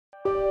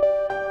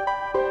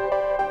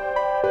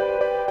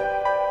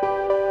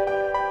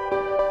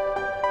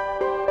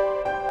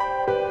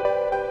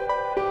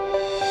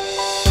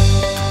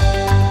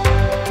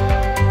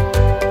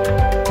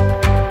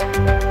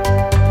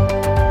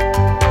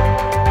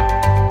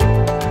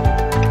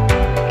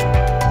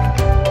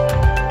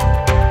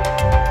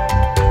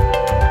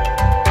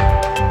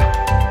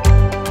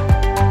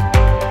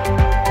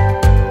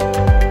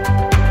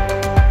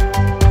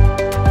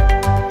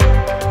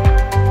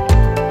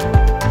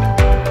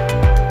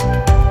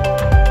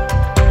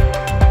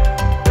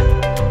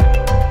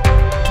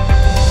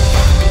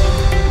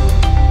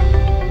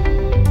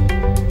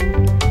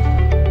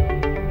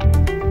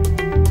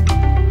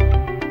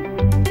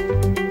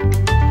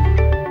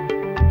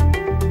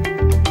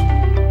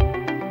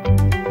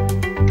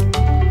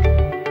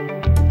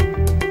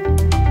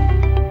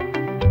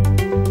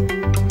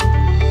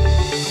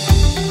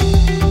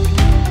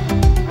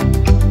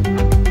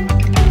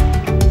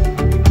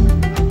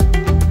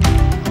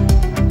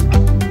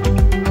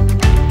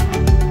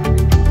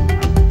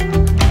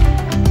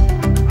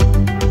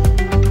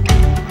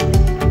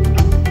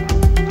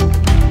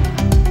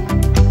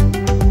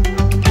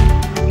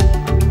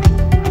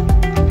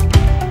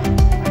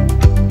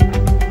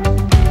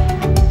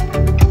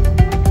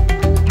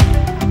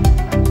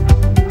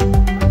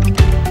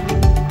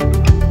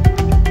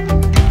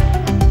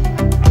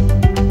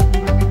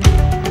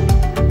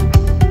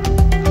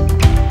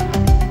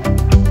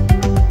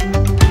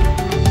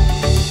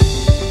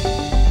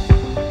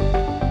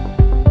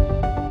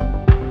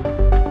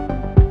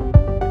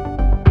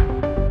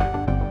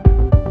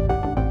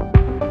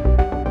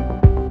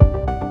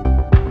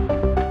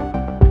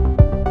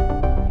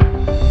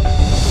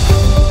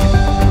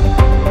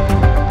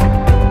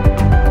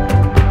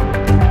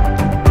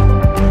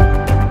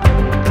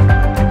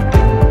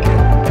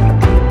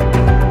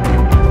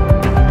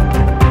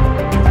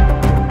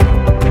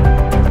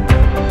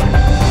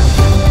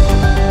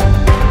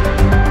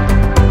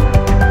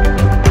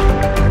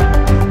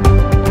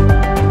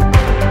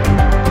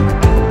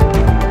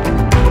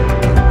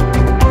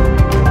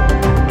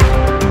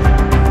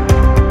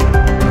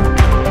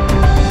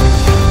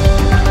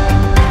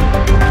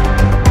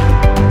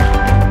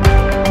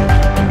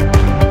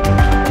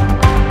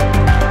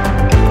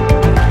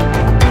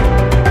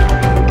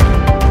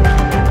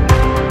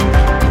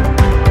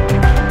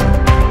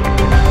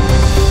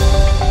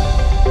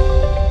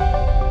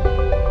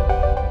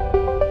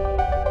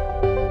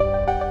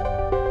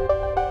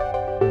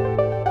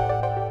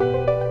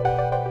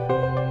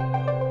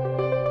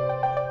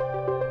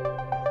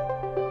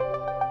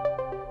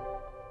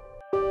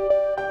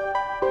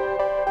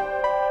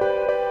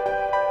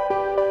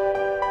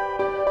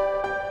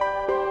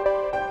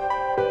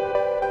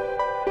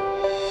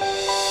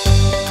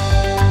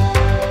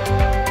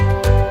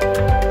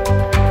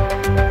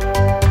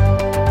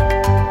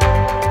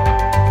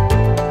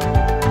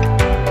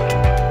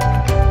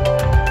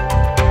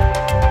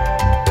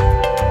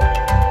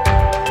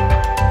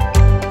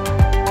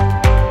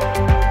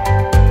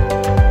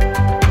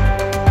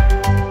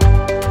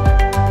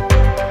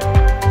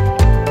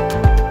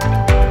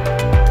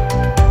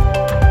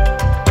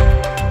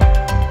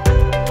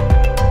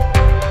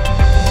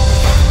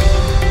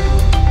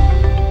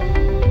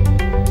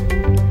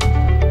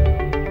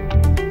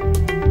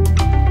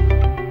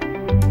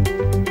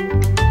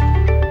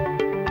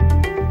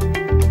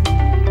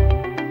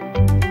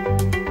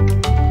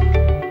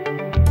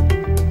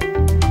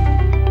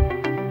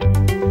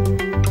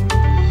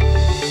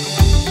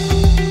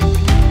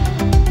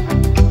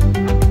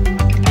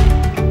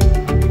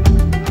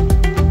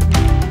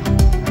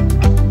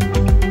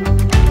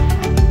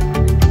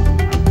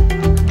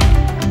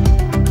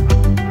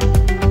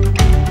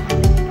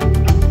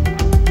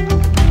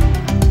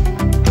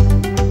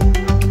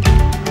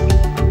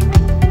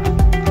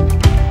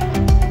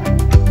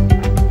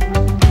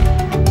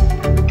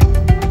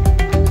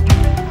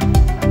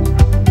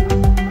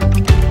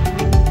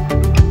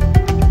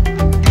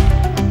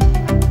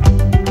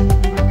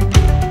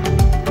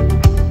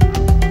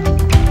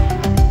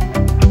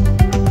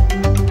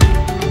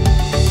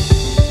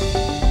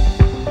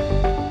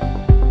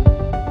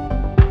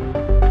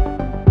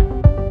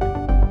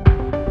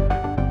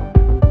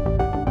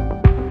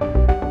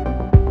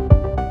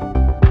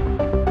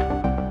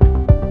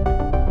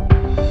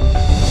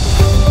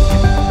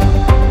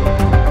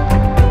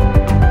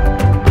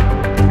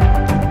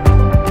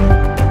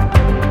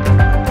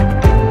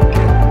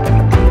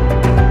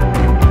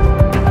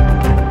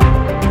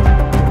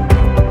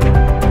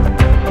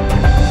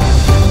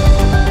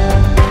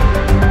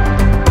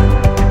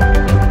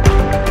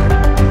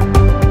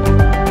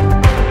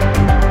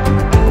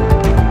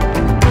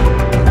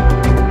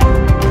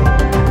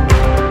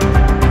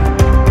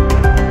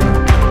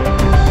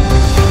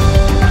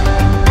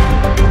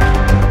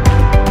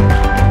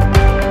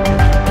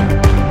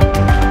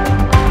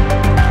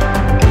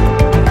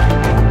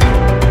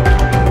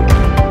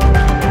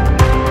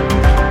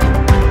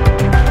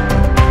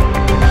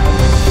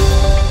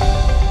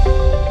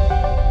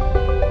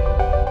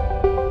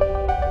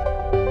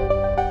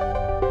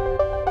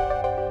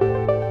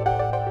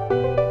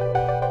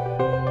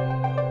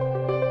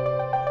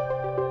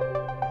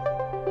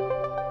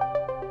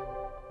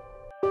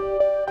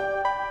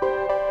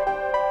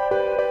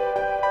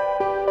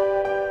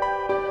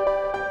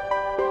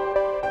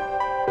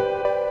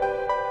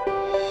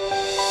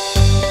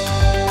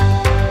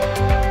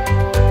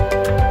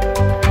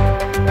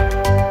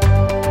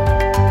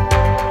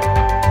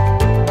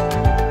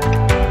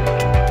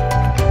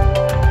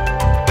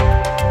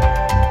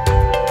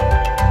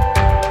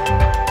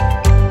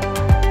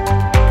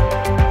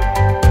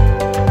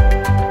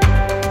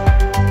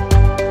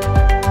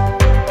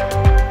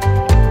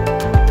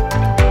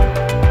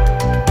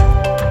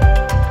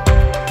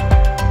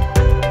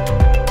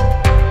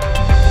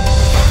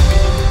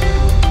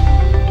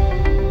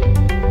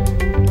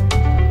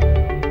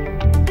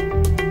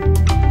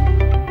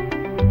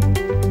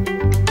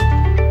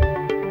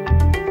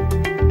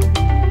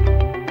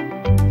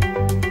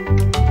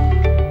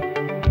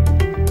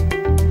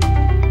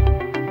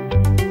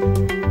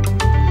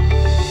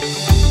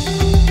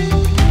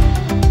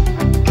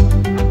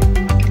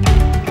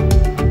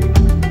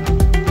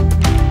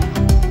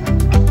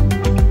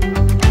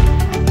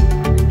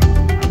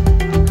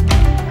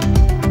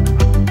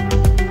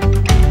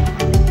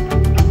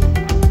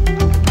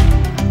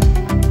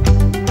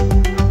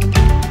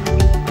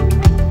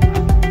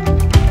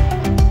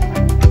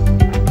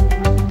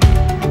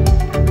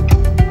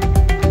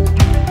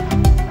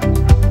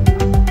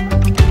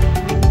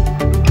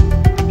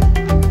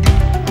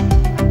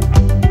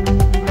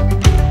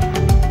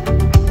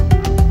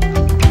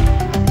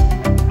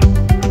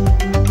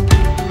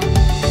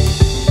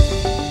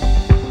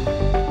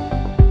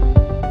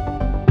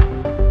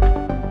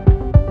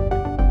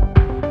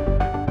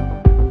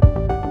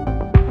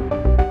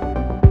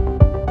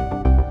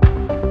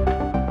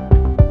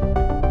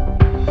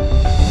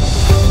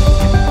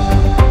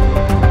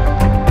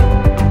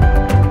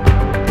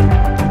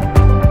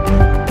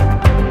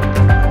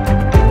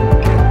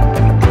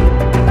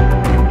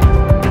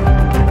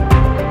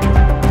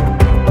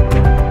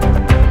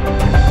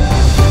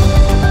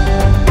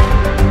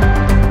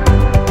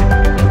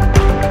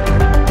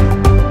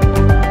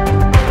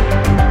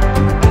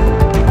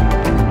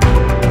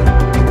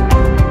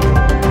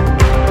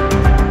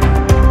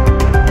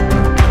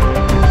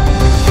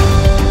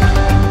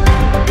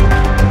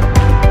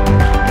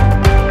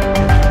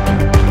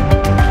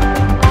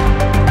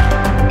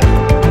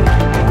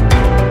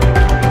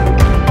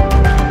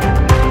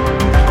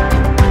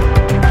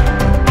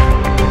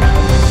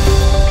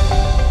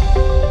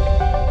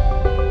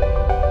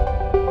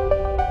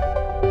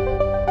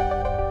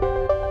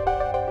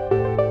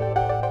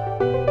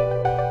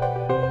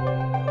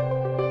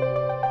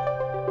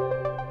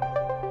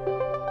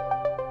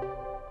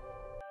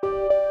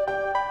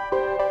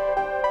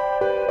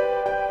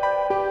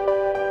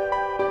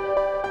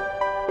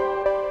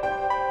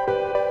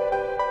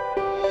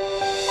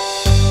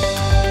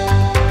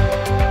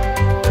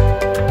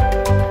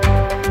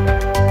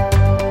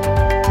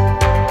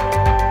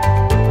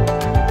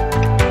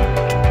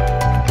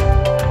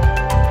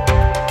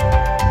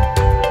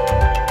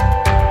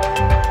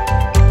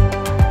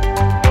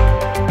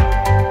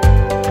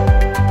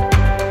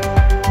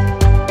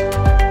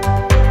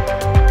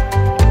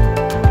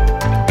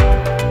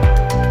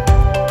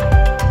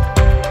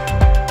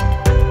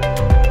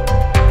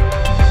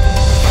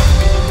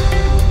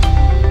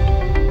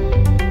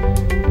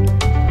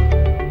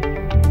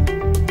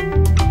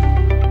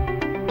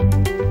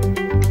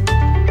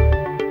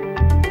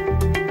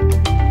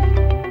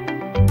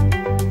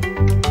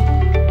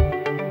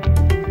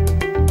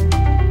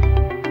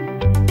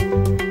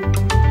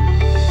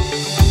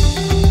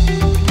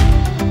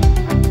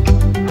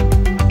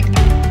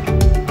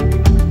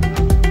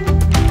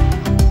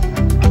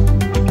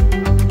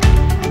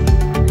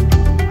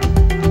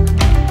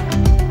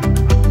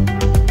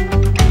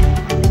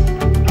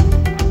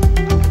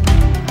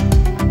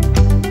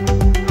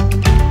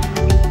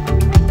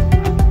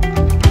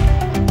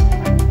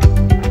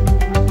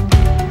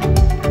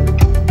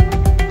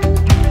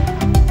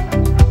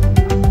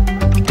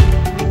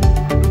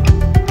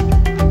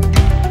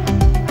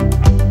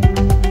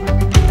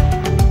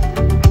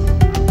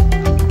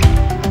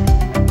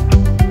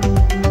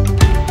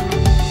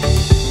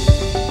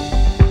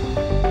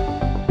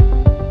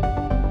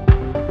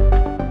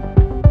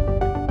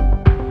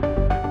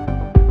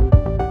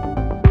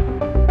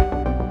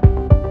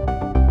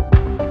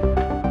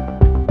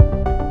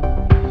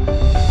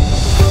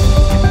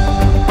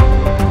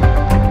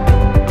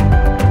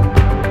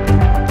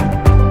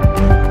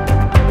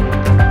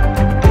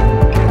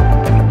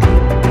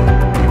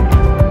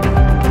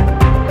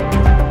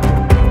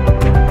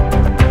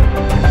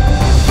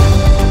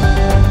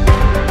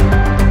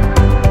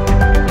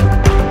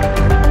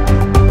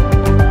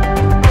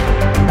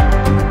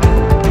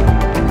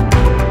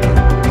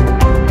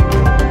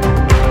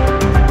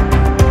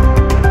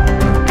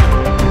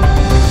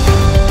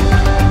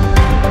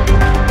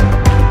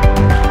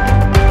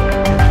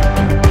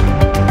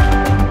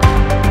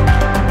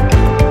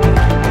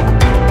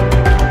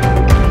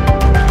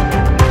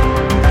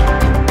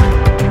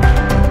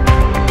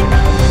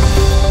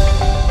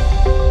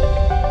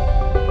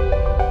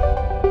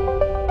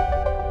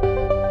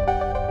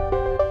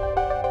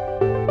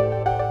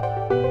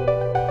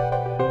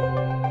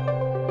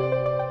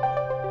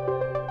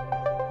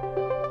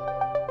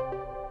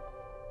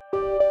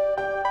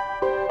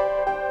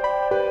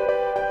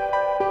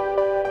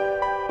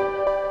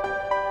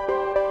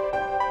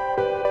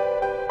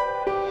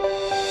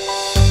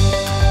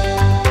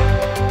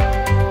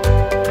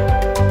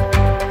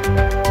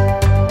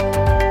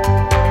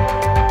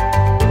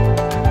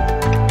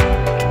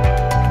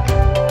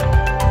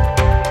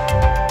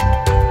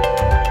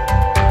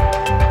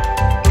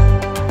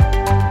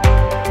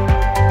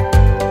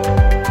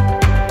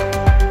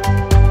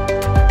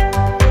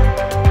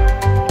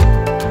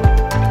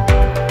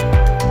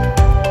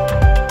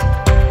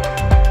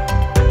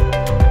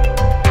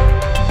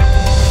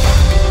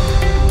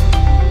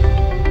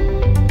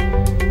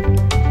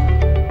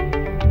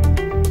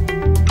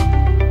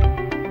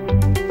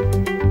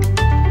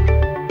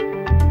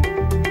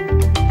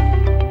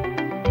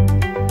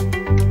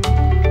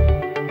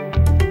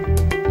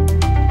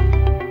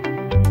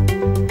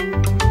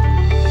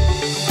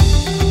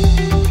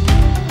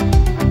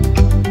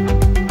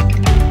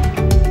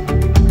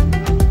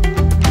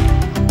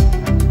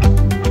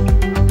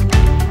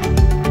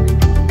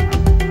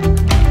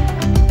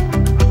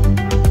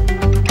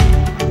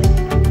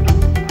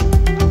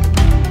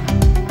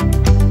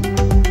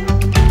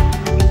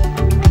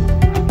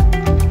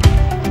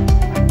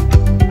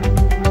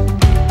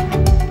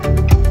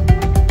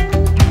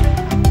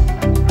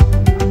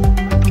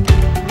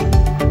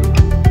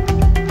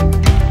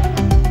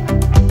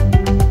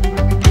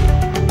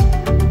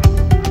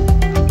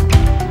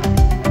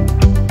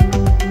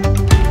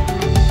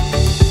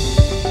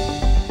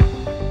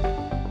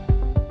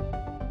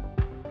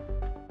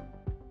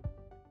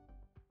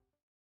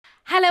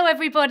Hello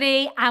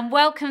everybody and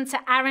welcome to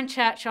Arun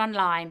Church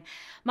Online.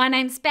 My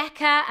name's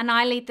Becca and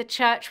I lead the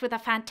church with a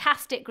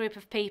fantastic group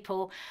of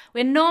people.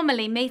 We're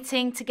normally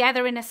meeting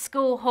together in a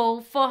school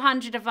hall,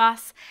 400 of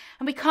us,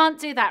 and we can't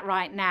do that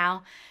right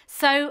now.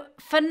 So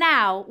for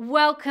now,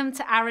 welcome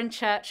to Arun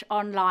Church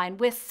Online.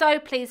 We're so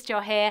pleased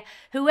you're here.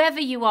 Whoever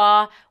you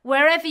are,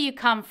 wherever you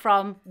come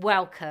from,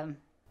 welcome.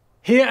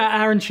 Here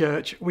at Arun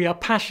Church, we are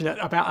passionate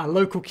about our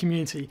local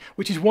community,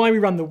 which is why we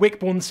run the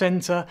Wickbourne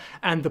Centre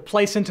and the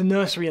Play Centre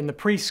Nursery and the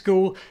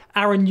Preschool,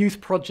 Arun Youth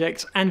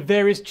Projects and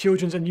various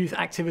children's and youth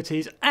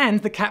activities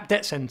and the Cap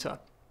Debt Centre.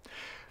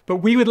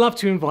 But we would love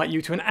to invite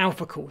you to an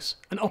Alpha course,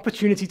 an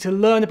opportunity to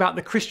learn about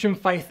the Christian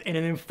faith in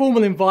an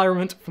informal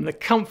environment from the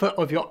comfort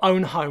of your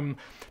own home.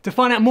 To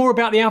find out more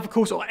about the Alpha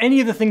course or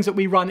any of the things that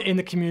we run in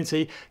the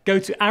community, go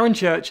to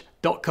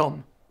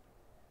arunchurch.com.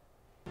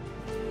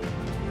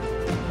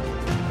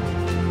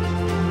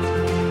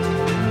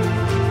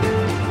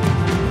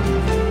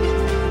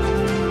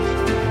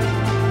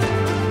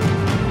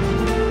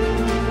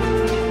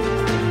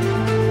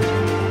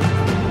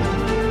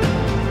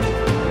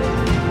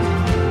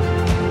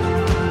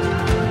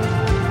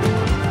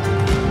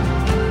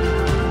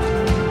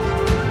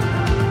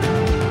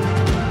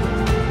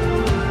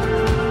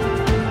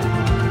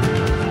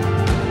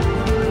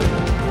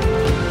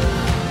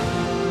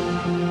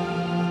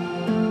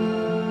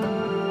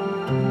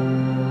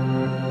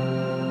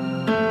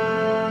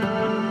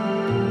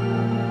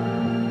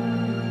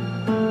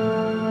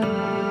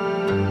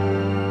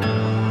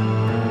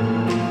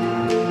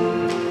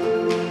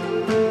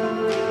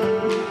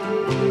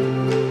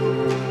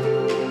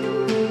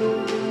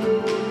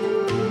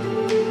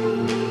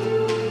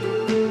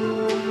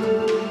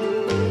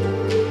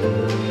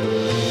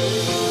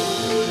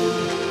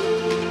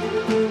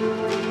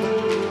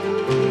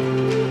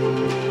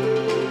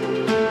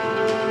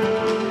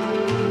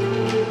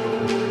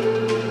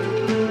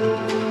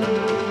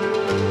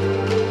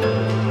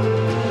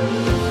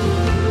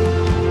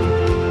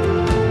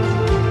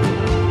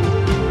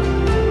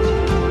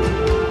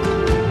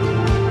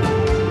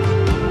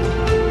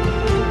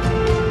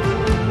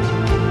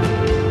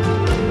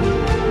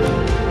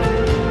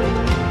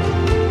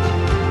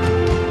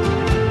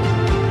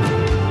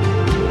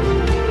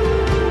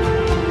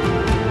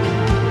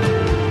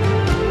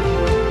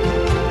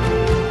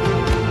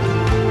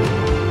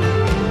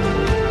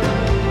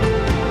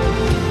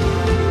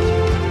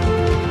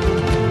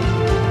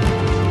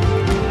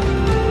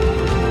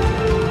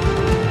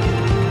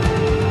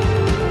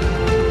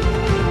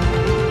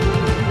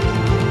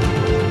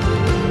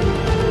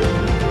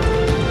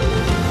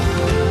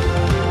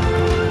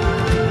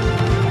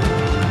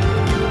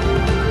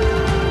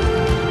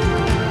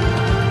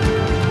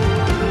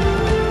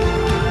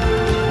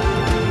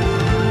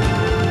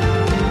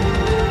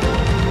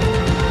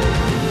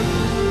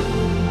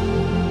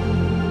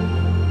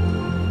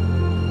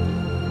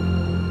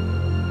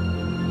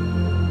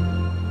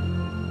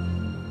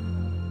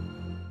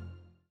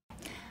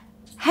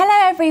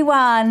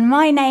 Everyone,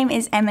 my name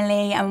is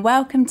Emily and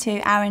welcome to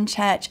Arun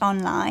Church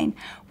Online.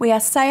 We are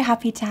so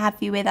happy to have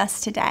you with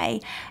us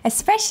today,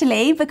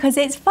 especially because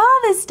it's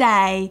Father's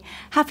Day.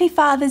 Happy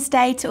Father's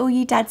Day to all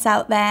you dads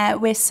out there.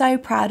 We're so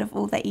proud of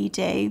all that you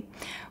do.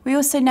 We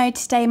also know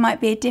today might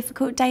be a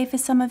difficult day for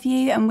some of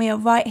you and we are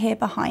right here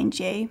behind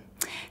you.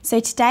 So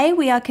today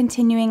we are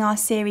continuing our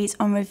series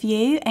on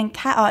review and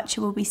Kat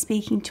Archer will be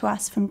speaking to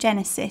us from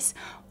Genesis,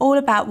 all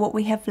about what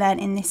we have learned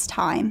in this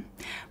time.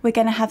 We're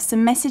going to have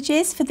some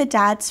messages for the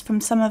dads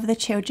from some of the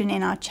children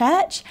in our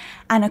church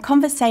and a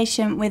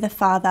conversation with a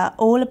father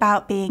all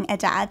about being a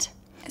dad.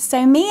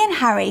 So me and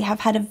Harry have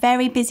had a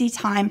very busy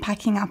time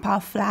packing up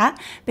our flat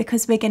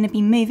because we're going to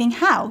be moving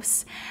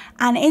house.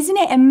 And isn't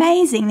it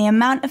amazing the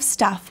amount of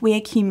stuff we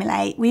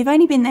accumulate? We've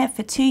only been there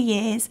for 2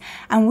 years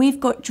and we've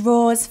got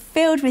drawers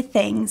filled with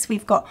things.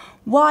 We've got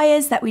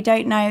wires that we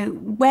don't know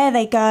where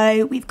they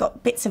go. We've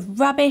got bits of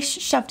rubbish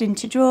shoved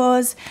into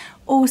drawers,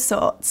 all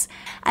sorts.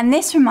 And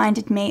this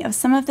reminded me of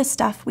some of the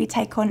stuff we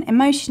take on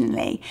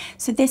emotionally.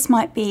 So this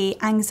might be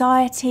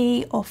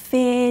anxiety or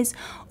fears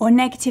or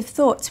negative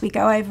thoughts we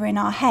go over in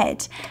our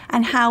head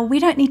and how we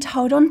don't need to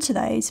hold on to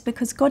those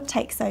because God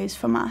takes those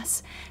from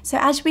us. So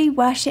as we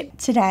worship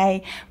today,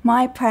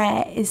 my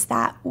prayer is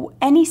that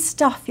any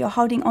stuff you're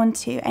holding on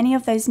to, any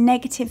of those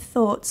negative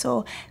thoughts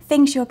or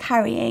things you're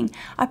carrying,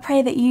 I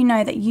pray that you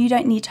know that you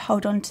don't need to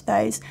hold on to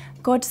those.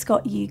 God's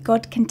got you.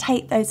 God can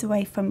take those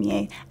away from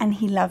you and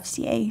He loves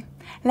you.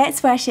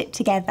 Let's worship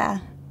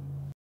together.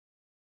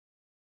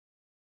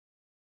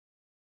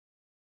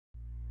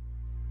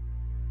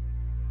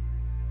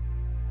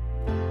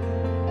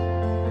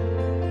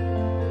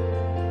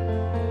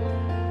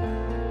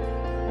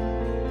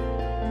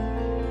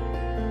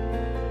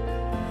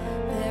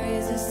 There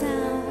is a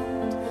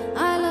sound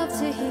I love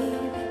to hear.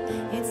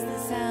 It's the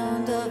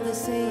sound of the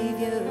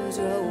Savior's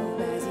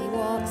robe as He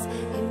walks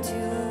into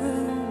a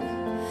room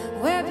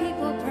where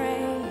people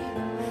pray,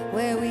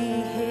 where we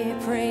hear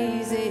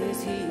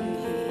praises, He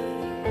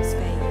hears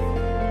faith.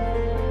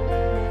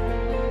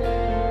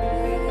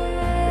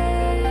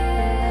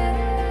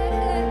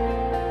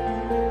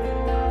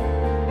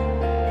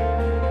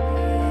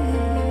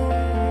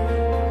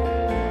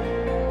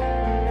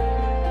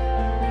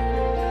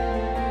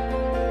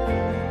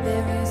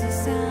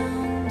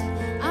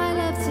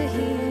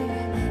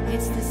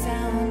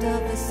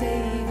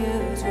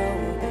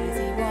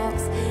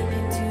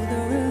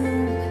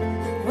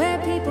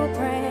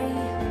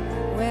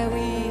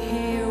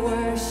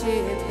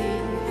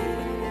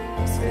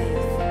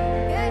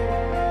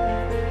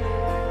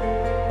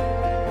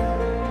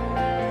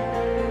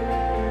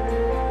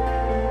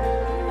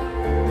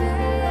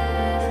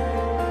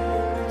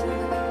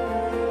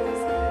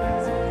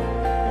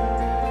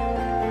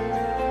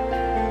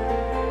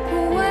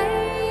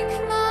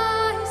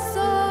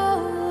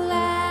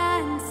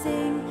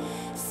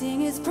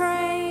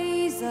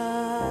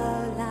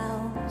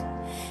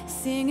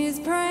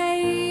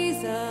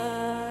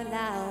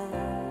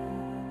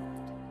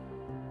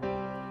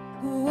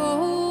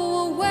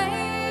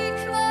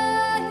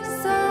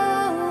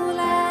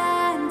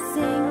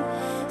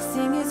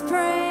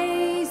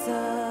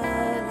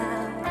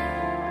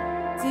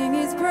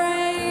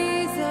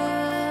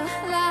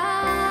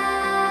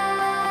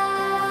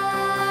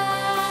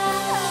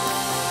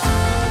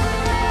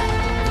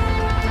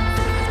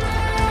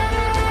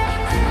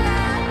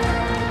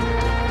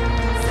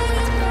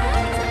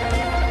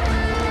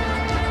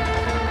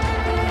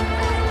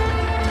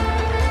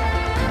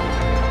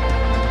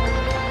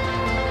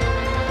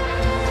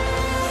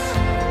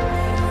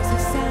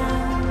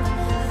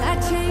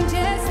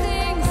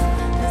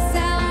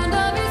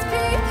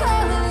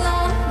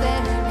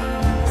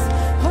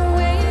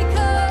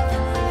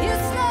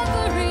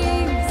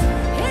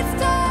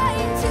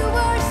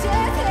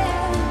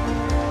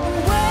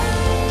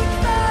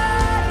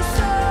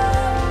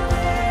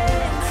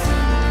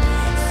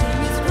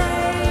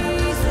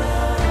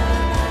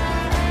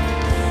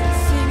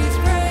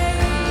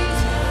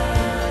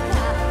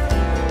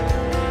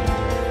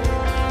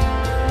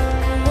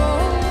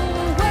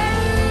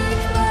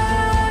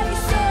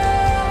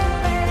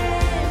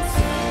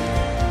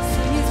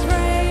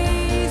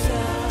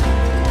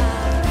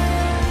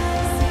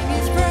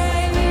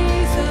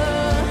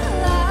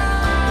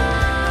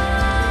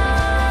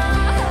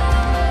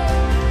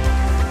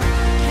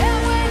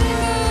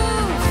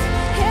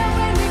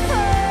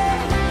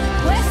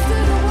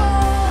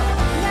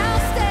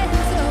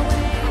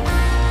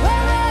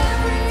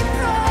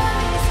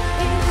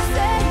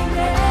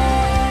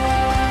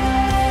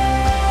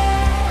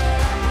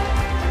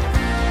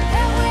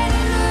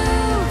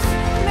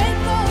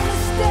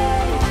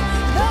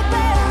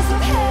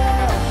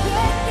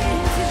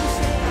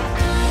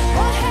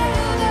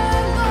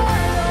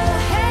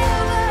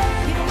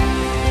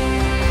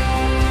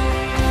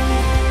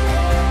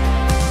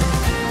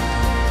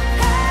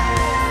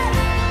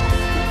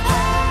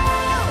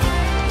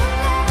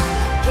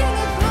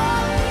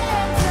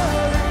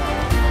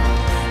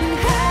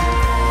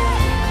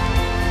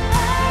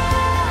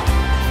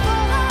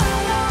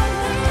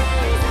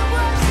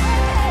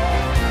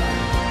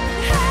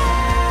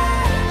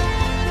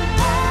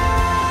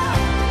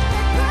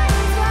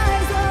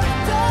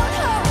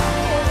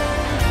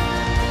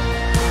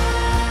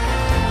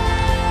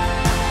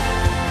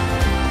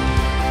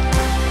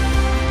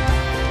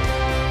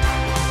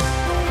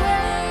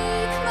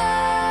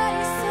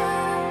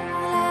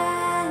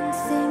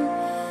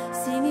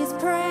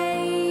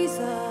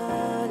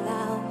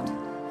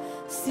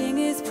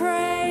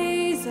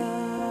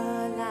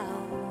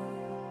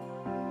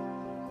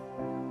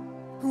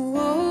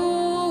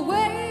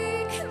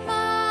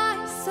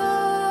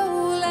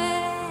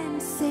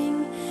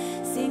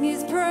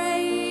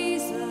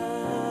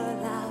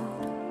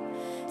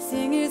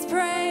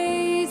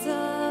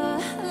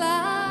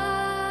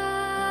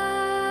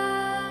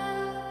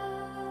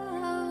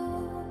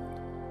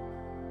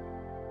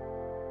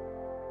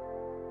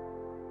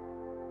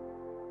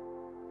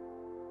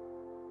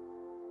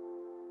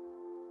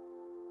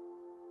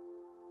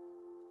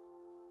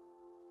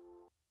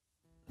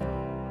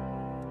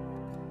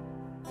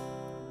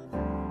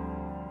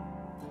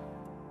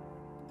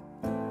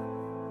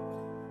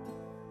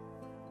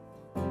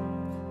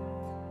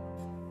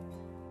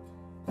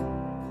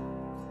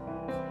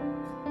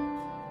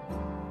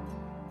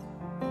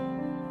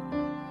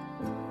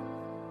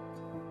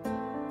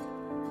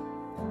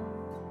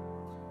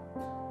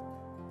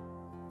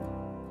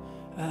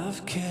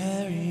 I've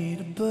carried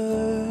a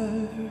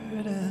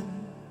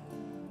burden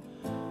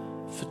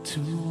for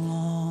too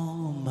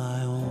long on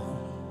my own.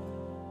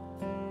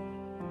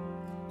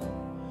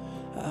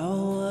 I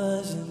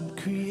wasn't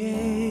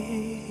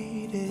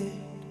created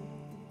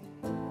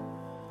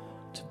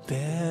to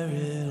bear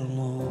it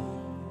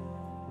alone.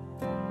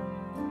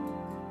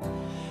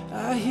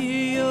 I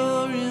hear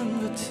your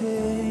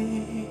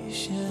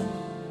invitation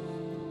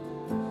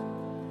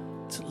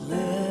to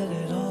let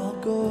it all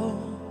go.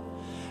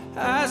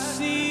 I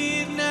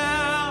see it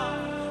now,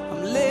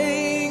 I'm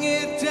laying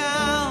it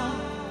down.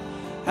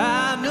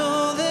 I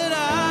know that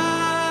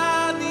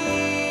I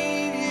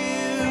need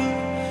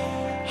you.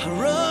 I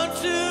run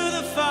to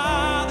the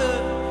Father,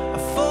 I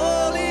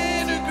fall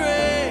into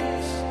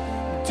grace.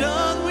 I'm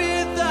done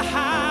with the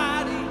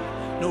hiding,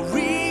 no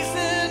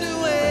reason to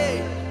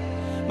wait.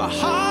 My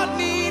heart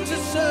needs a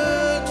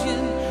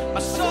surgeon,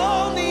 my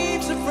soul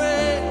needs a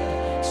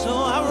friend. So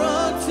I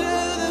run to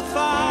the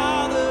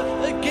Father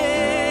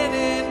again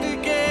and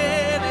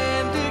again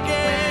and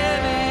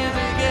again and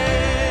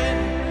again.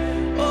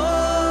 Oh,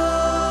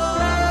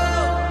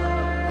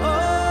 oh,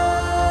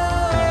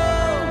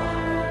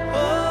 oh, oh.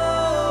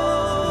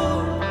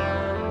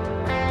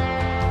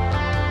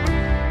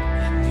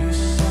 And you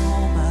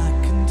saw my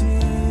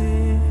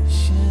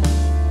condition,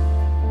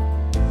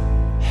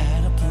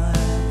 had a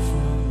plan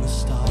from the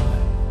start.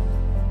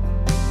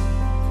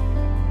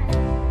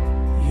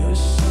 Your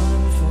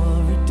son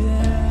for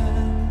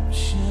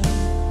redemption,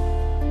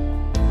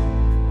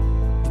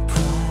 the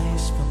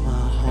price for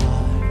my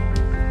heart.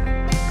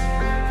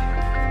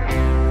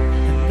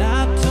 And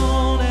I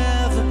don't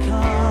have a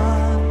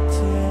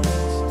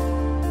contest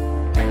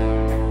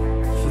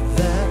for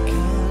that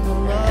kind of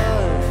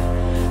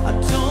love. I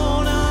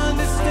don't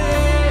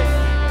understand,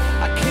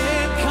 I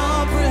can't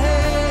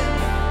comprehend.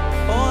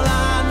 All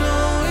I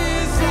know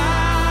is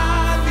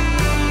I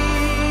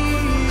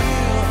need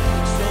you.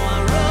 So I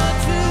run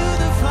to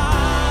the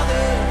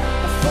Father,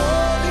 I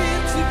fall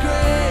into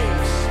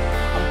grace.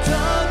 I'm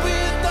done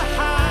with the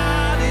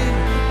hiding,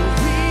 no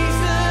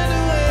reason to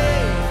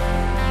wait.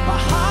 My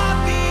heart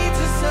needs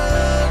a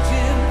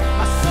surgeon,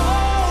 my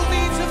soul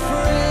needs a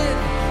friend.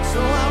 So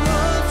I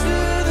run to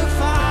the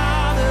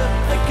Father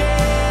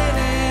again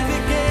and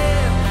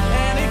again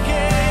and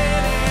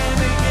again and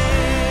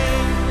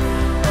again.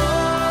 Oh,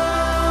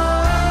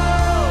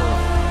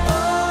 oh,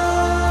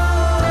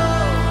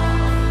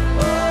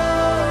 oh,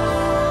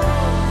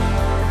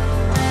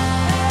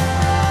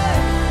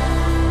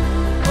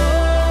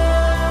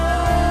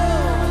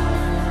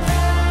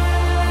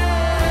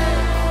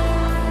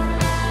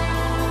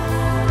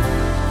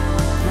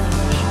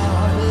 My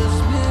heart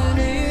has been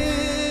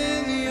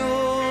in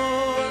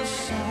your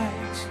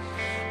sight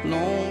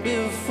long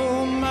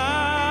before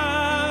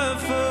my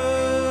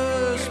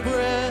first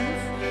breath.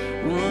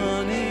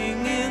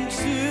 Running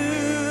into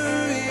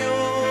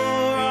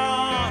your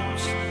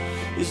arms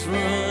is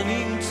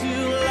running to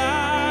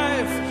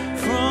life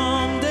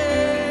from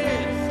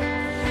death.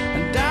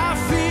 And I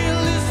feel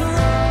this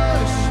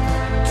rush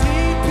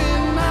deep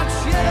in my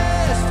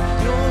chest.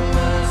 Your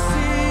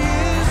mercy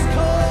is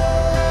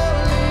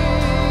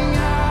calling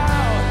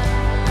out.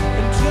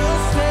 And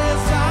just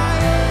as I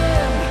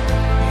am,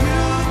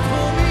 you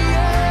pull me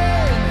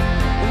in.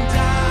 And I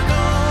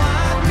know I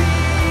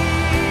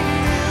need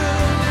you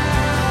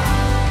now.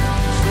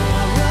 So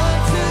I run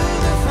to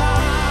the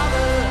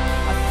Father,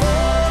 I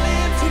fall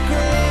into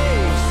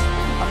grace.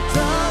 I'm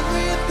done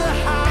with the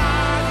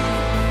hiding,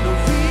 no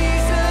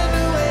reason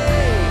to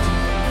wait.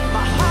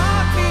 My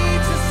heart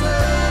needs a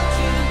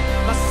surgeon,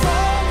 my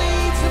soul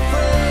needs a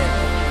friend.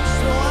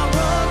 So I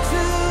run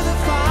to the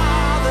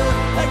Father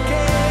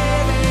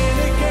again and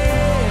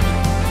again.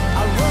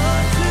 I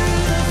run to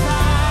the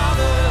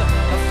Father,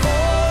 I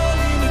fall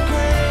into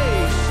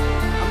grace.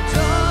 I'm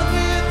done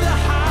with the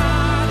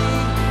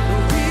hiding, no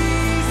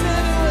reason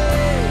to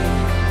wait.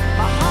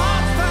 My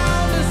heart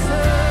found a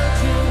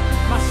surgeon,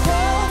 my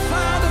soul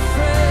found a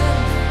friend.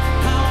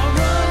 Now I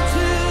run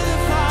to the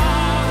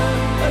Father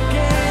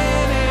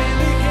again and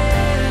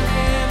again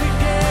and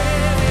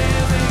again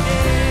and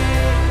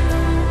again.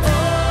 Oh,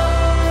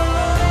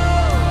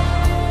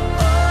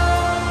 oh,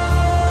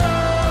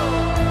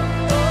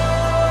 oh,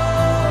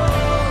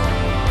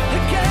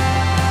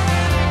 again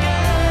and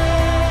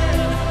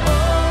again.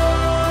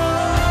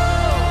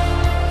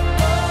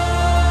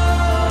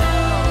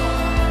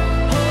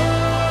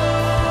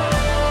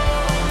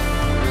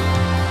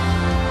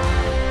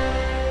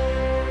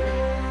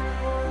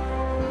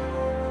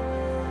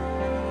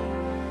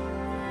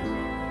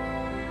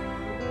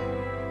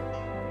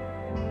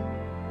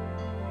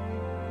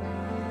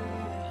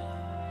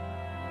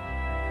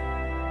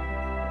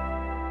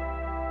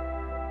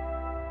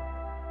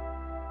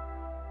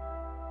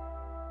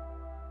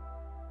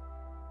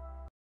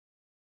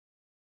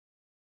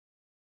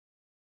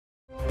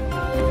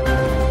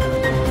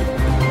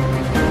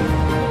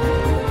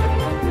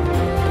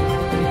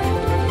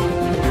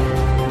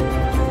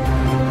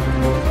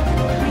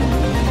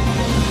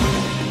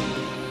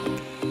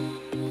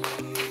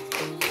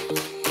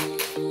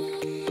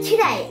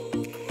 Today,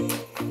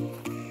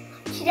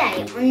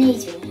 on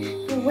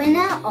Newsroom, the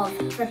winner of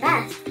the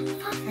Best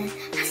Fathers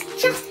has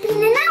just been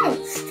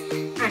announced.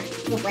 And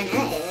the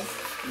winner is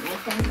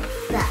Nathan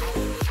Bird.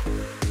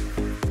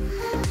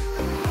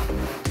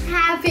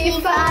 Happy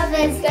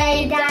Father's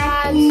Day,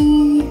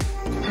 Daddy!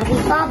 Happy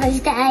Father's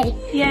Day!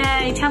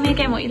 Yay, tell me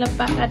again what you love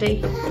about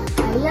Daddy.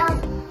 I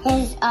love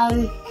his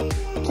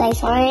play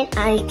fighting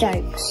and his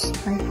jokes.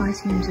 Play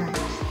fighting and jokes.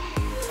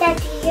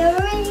 Daddy, you're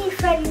really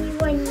funny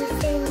when you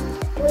sing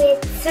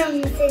weird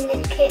songs in the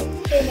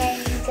kitchen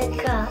and in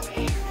the car.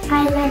 I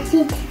love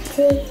you,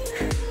 Daddy.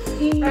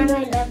 And I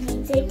love you,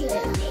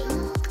 Diddly.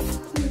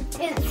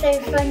 It's so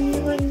funny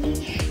when you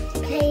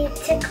play a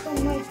tickle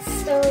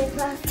monster with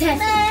us.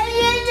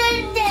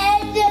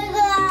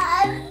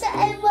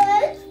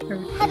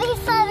 Happy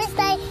Father's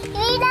Day.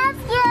 We love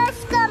you,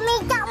 Scummy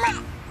Dummy.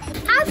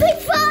 Happy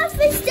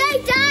Father's Day,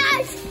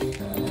 Dad.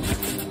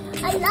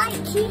 I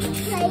like you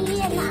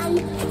playing and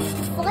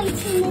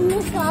fighting in the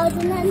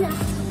garden, and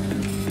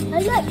I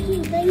like you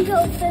being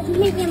over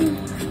me and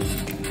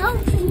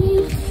helping you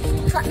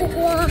cut the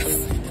grass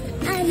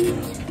and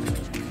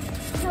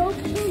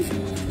helping.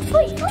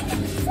 Wait, what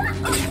is that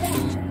up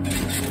there?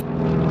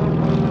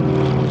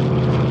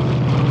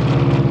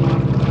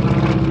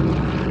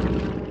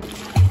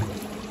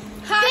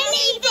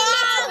 Happy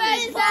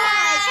Father's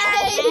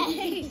Day!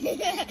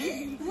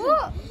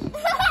 What?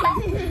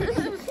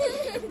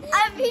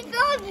 Happy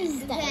Father's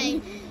Day!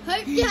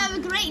 Hope you have a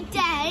great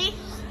day.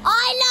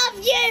 I love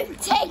you,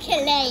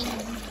 Tickling.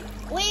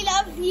 We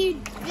love you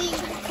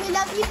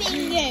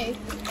being you.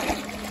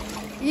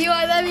 You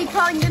are very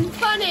kind and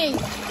funny.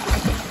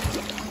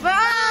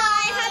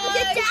 Bye. Have a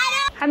good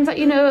day. Hands up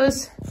your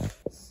nose.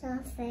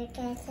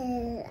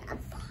 Suffocating a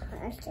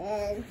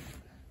person.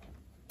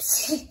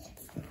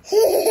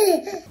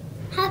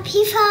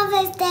 Happy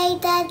Father's Day,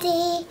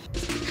 Daddy.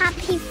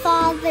 Happy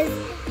Father's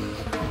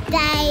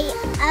Day.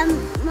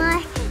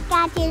 My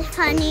dad is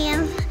funny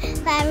and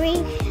very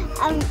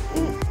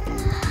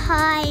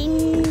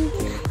kind,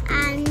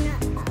 and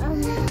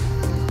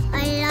I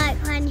like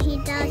when he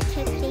does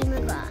Tickly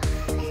McGrath.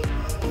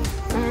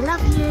 I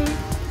love you.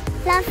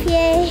 Love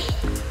you.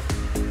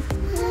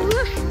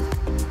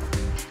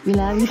 We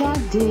love you,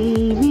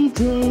 Daddy, we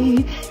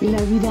do. We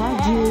love you,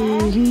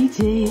 Daddy, we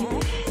do.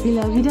 We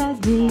love you,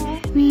 Daddy,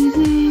 we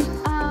do.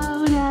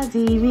 Oh,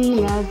 Daddy, we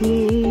love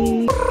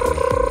you.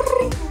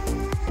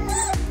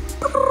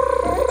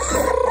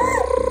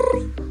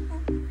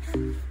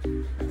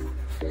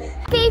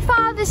 Happy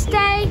Father's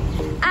Day,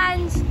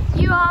 and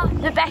you are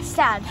the best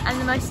dad and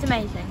the most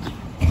amazing.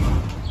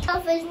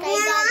 Father's Day,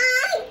 Dad.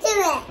 Do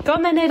it. Go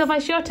on then,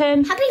 Edelweiss, your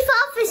turn. Happy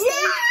Father's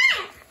Day.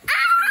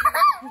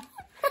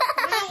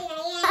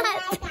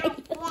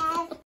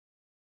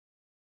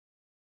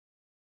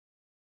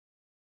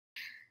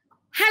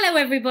 Hello,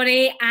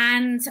 everybody,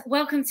 and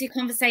welcome to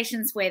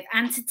Conversations With.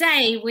 And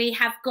today we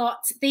have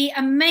got the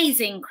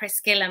amazing Chris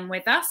Gilham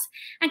with us.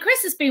 And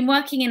Chris has been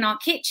working in our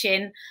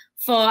kitchen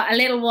for a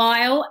little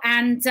while,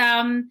 and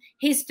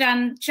he's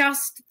done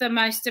just the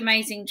most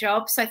amazing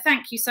job. So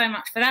thank you so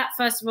much for that,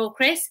 first of all,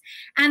 Chris.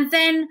 And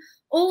then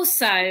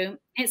also,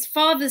 it's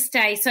Father's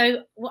Day.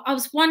 So I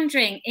was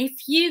wondering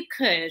if you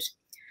could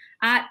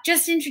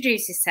just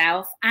introduce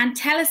yourself and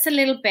tell us a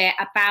little bit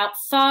about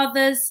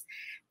fathers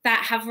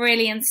that have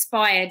really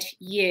inspired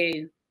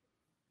you.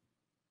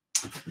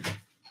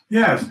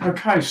 Yeah,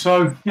 okay,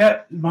 so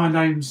yeah, my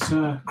name's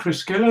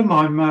Chris Gilham.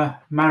 I'm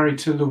married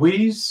to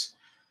Louise,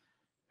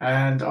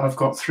 and I've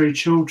got 3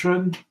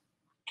 children.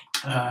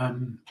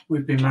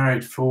 We've been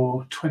married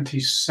for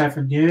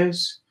 27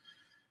 years,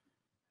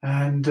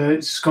 and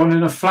it's gone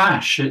in a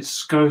flash. It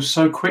goes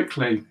so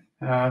quickly.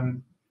 I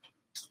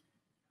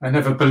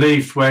never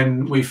believed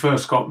when we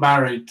first got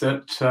married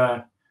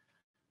that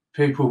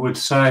people would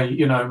say,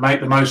 you know, make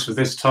the most of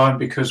this time,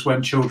 because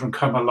when children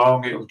come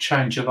along, it'll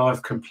change your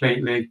life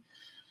completely.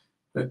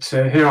 But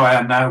here I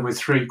am now with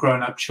 3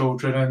 grown-up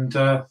children, and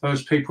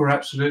those people are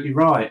absolutely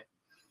right.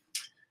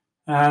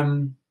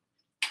 When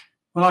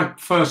I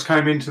first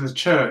came into the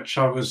church,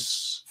 I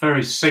was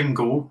very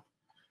single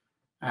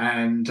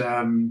and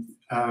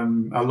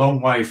a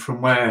long way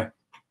from where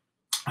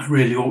I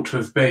really ought to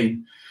have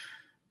been.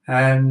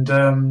 And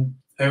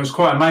it was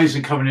quite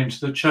amazing coming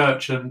into the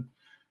church and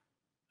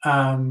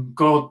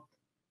God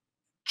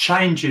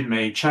changing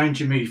me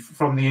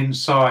from the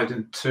inside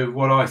into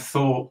what I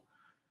thought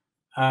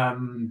I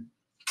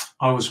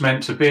was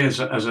meant to be as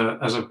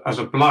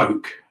a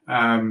bloke,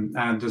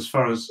 and as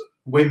far as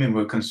women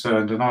were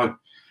concerned. And I,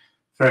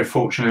 very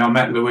fortunately, I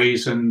met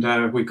Louise,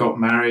 and we got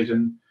married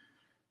and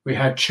we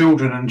had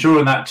children. And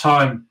during that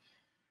time,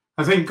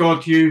 I think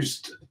God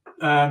used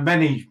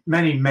many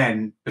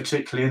men,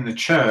 particularly in the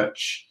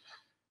church,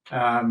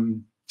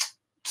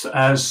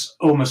 as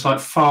almost like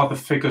father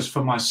figures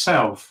for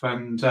myself,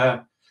 and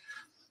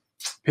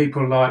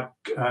people like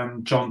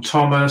John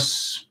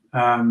Thomas,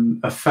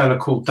 a fella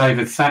called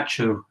David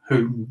Thatcher,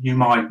 whom you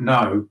might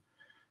know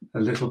a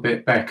little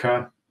bit,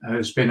 Becca,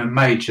 has been a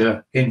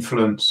major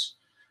influence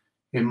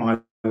in my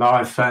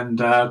life, and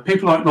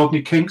people like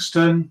Rodney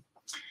Kingston,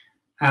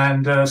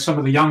 and some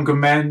of the younger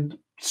men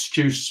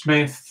Stu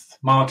Smith,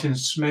 Martin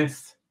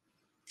Smith,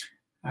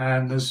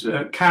 and there's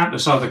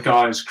countless other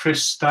guys,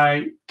 Chris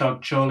State,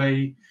 Doug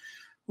Jolly,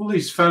 all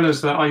these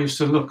fellas that I used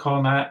to look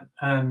on at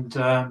and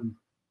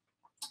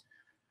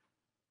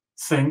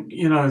think,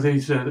 you know,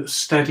 these are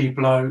steady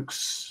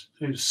blokes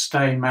who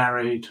stay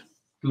married,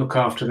 look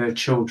after their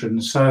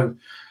children. So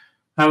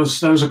that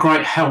was a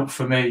great help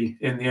for me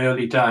in the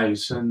early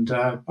days, and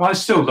I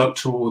still look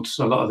towards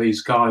a lot of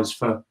these guys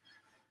for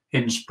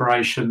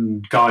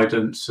inspiration,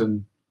 guidance,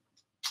 and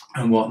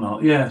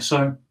whatnot. Yeah,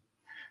 so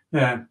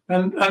yeah,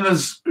 and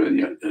there's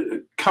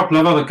a couple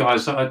of other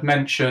guys that I'd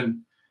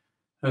mention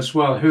as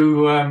well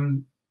who are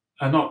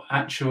not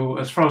actual,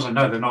 as far as I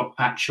know, they're not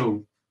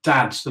actual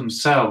dads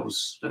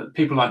themselves.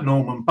 People like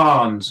Norman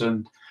Barnes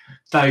and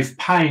Dave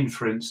Payne,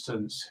 for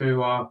instance,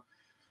 who are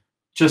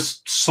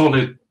just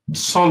solid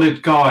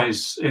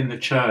guys in the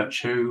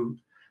church who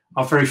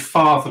are very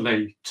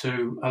fatherly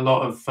to a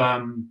lot of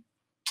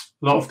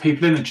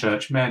people in the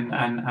church, men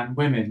and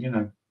women, you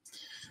know.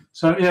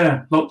 So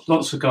yeah,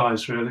 lots of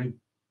guys really.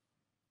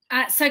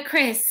 So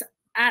Chris,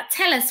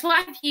 tell us,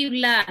 what have you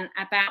learned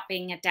about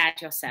being a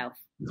dad yourself?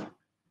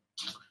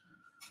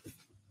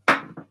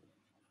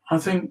 I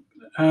think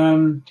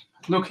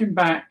looking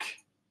back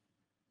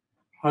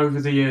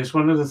over the years,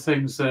 one of the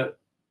things that,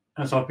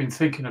 as I've been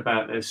thinking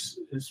about this,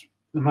 is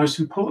the most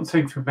important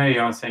thing for me,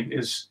 I think,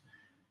 is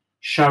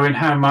showing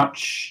how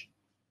much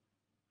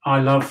I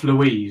love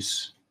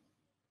Louise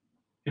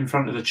in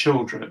front of the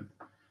children.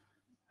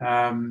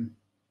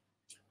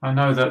 I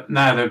know that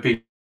now they'll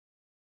be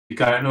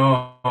going,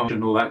 oh,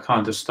 and all that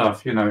kind of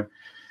stuff, you know.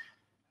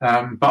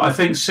 But I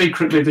think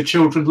secretly the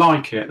children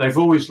like it. They've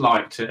always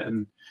liked it.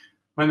 And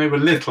when they were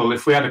little,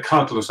 if we had a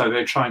cuddle or so,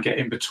 they'd try and get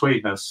in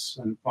between us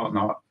and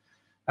whatnot.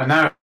 And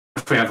now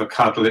if we have a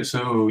cuddle, it's,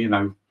 oh, you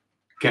know,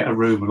 get a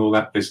room and all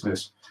that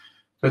business.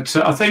 But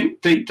I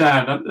think deep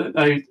down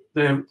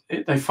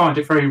they find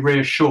it very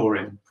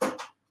reassuring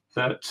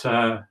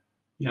that,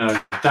 you know,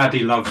 daddy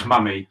loves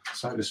mummy,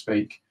 so to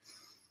speak.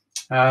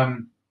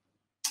 And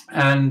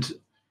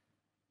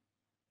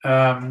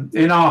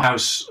in our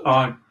house,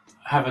 I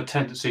have a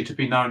tendency to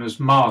be known as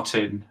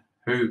Martin,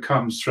 who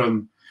comes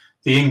from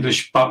the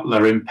English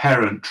butler in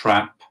Parent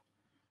Trap,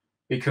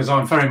 because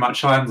I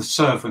am the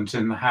servant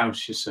in the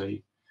house, you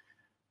see.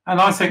 And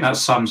I think that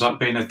sums up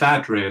being a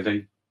dad,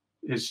 really.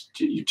 Is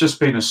you've just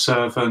been a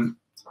servant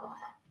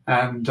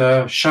and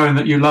showing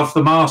that you love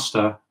the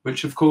master,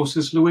 which of course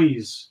is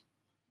Louise.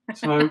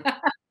 So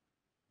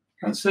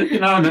that's it, you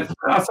know, and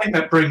I think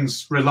that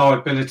brings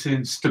reliability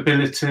and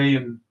stability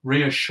and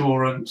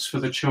reassurance for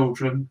the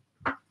children.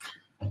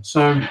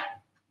 So,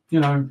 you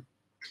know,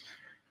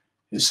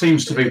 it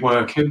seems to be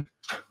working.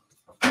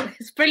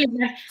 It's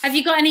brilliant. Have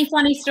you got any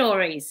funny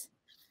stories?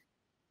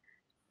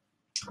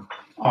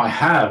 I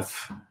have.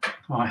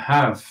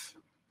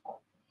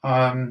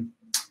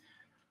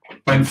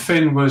 When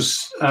Finn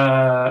was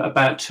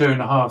about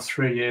 2.5,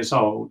 3 years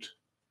old,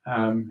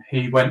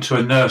 he went to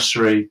a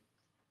nursery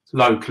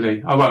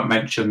locally. I won't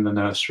mention the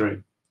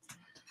nursery.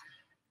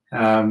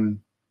 And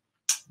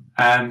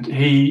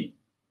he,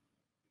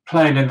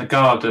 playing in the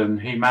garden,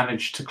 he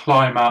managed to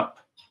climb up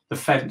the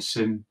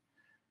fencing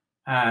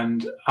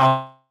and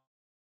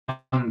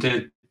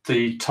undid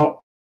the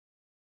top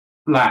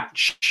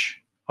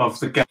latch of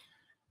the gate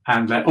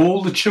and let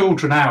all the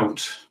children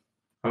out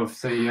of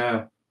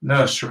the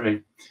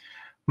nursery,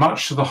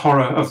 much to the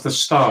horror of the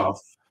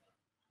staff.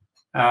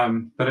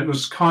 But it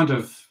was kind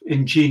of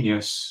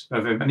ingenious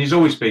of him, and he's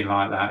always been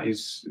like that.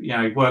 He's, you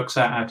know, he works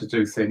out how to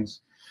do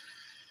things.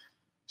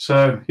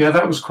 So yeah,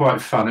 that was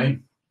quite funny.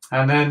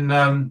 And then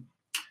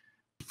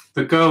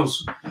the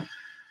girls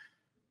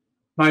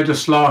made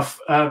us laugh.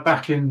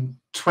 Back in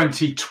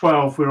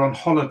 2012, we were on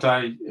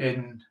holiday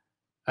in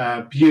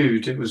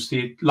Bude. It was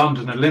the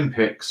London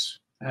Olympics,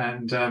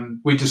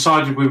 and we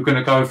decided we were going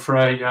to go for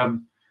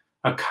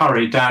a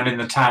curry down in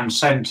the town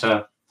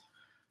centre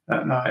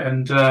that night.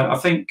 And I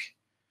think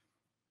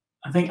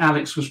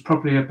Alex was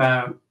probably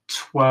about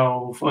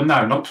 12, or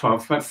no, not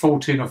 12, about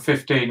 14 or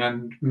 15,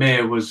 and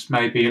Mia was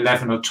maybe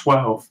 11 or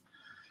 12.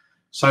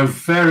 So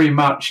very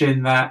much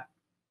in that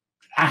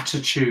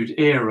attitude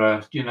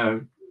era, you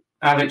know.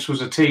 Alex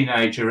was a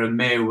teenager and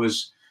Mia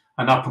was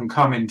an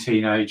up-and-coming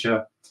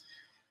teenager.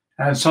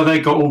 And so they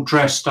got all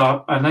dressed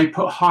up and they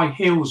put high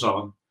heels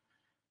on.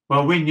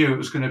 Well, we knew it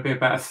was going to be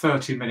about a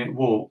 30-minute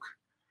walk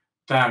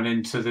down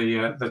into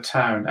the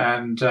town.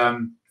 And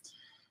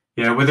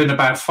yeah, within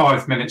about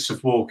 5 minutes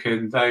of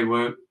walking, they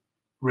were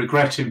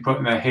regretting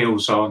putting their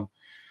heels on.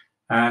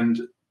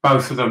 And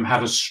both of them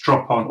had a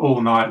strop on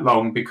all night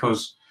long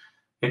because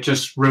it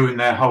just ruined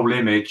their whole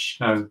image,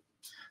 you know,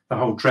 the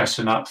whole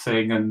dressing up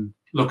thing and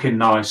looking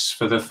nice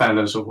for the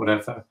fellas or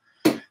whatever.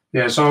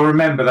 Yeah, so I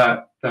remember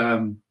that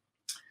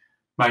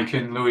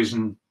making Louise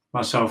and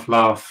myself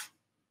laugh.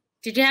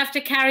 Did you have to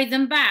carry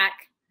them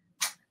back?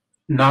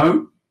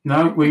 No,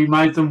 we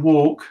made them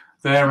walk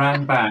there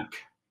and back.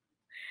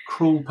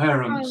 Cruel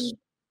parents.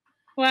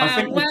 Oh, wow. I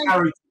think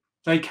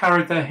they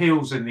carried their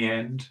heels in the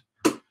end.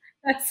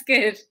 That's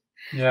good.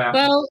 Yeah.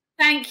 Well,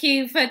 Thank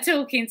you for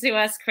talking to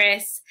us,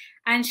 Chris,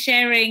 and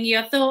sharing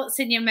your thoughts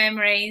and your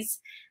memories.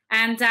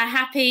 And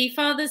happy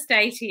Father's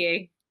Day to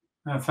you.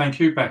 Thank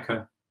you,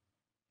 Becca.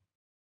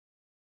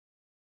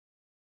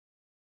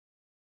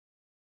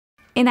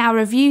 In our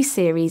review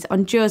series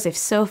on Joseph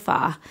so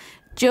far,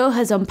 Joe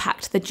has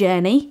unpacked the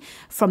journey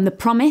from the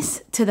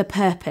promise to the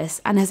purpose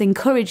and has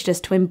encouraged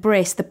us to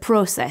embrace the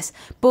process,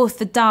 both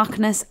the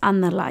darkness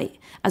and the light,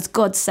 as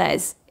God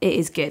says it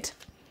is good.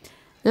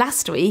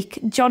 Last week,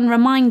 John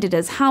reminded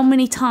us how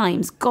many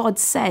times God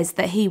says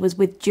that he was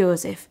with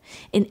Joseph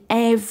in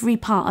every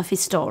part of his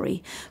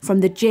story,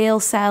 from the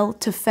jail cell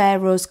to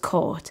Pharaoh's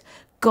court.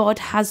 God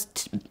has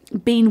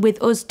been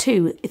with us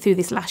too through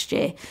this last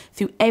year,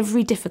 through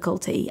every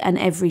difficulty and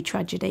every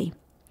tragedy.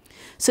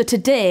 So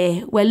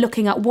today we're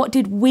looking at what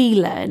did we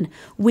learn,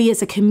 we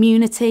as a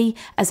community,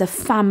 as a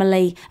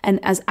family and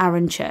as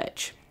Arun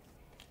Church.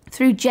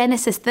 Through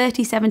Genesis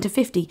 37 to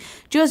 50,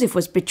 Joseph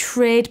was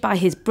betrayed by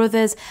his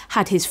brothers,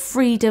 had his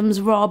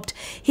freedoms robbed,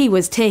 he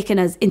was taken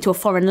into a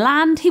foreign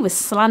land, he was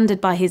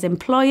slandered by his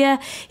employer,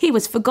 he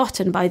was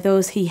forgotten by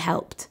those he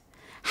helped.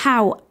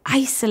 How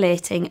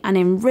isolating and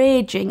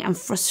enraging and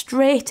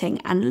frustrating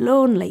and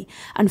lonely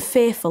and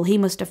fearful he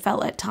must have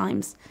felt at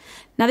times.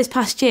 Now, this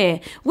past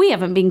year, we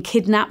haven't been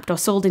kidnapped or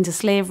sold into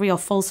slavery or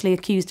falsely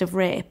accused of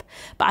rape,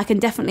 but I can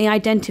definitely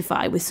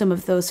identify with some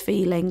of those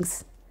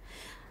feelings.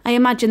 I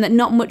imagine that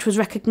not much was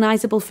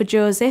recognisable for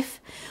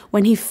Joseph.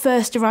 When he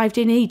first arrived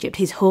in Egypt,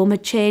 his home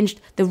had changed,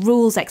 the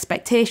rules,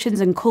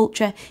 expectations and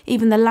culture,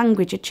 even the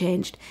language had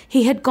changed.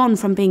 He had gone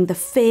from being the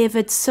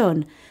favoured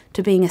son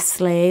to being a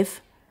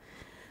slave.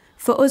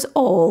 For us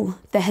all,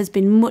 there has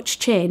been much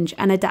change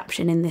and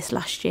adaptation in this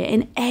last year,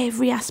 in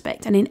every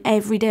aspect and in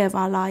every day of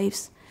our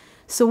lives.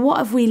 So what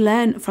have we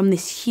learnt from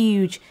this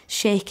huge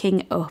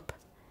shaking up?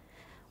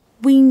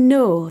 We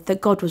know that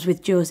God was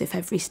with Joseph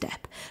every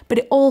step, but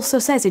it also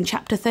says in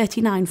chapter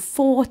 39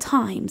 4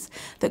 times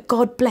that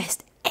God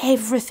blessed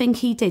everything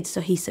he did so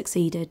he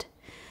succeeded.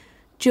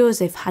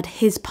 Joseph had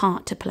his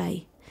part to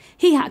play.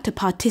 He had to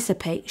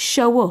participate,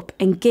 show up,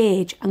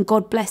 engage, and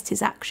God blessed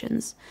his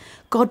actions.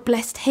 God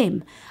blessed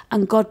him,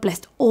 and God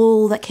blessed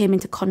all that came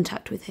into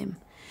contact with him.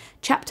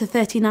 Chapter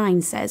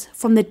 39 says,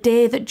 from the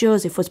day that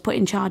Joseph was put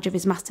in charge of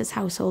his master's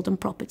household and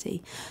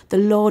property, the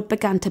Lord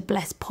began to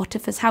bless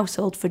Potiphar's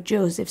household for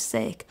Joseph's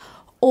sake.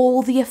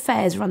 All the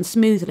affairs ran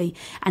smoothly,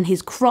 and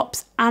his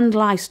crops and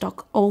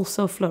livestock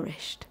also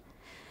flourished.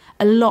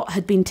 A lot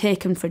had been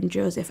taken from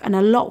Joseph, and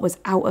a lot was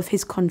out of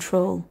his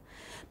control.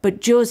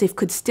 But Joseph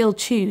could still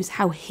choose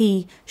how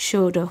he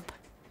showed up.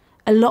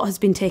 A lot has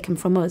been taken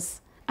from us,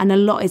 and a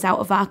lot is out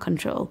of our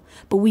control,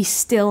 but we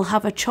still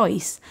have a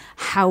choice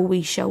how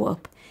we show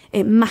up.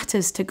 It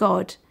matters to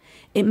God,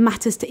 it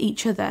matters to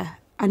each other,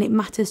 and it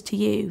matters to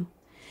you.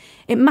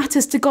 It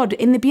matters to God.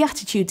 In the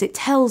Beatitudes, it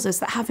tells us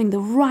that having the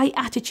right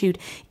attitude,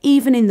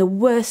 even in the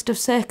worst of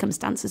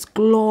circumstances,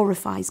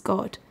 glorifies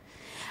God.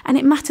 And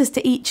it matters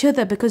to each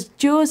other because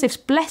Joseph's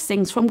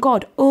blessings from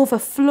God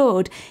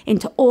overflowed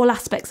into all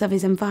aspects of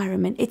his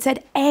environment. It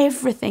said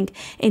everything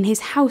in his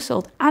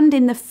household and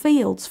in the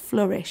fields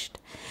flourished.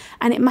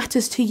 And it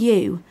matters to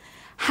you.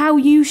 How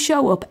you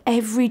show up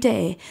every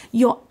day,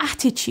 your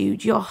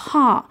attitude, your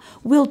heart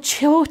will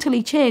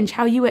totally change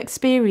how you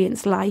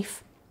experience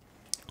life.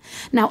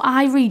 Now,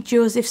 I read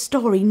Joseph's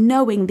story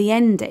knowing the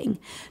ending,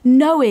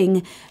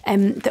 knowing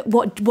that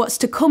what's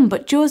to come,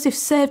 but Joseph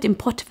served in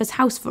Potiphar's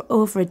house for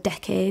over a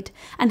decade,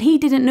 and he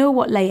didn't know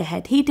what lay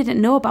ahead. He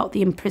didn't know about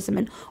the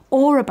imprisonment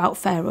or about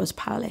Pharaoh's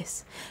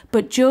palace.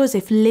 But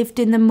Joseph lived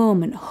in the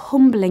moment,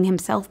 humbling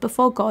himself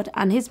before God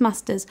and his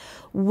masters,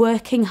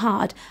 working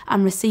hard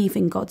and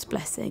receiving God's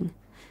blessing.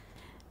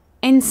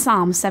 In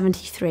Psalm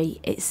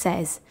 73, it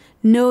says,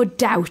 "No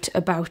doubt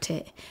about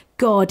it,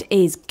 God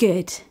is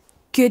good.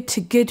 Good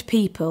to good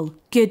people,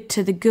 good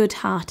to the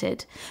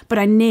good-hearted. But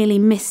I nearly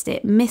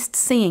missed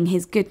seeing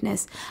his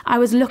goodness. I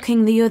was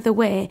looking the other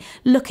way,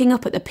 looking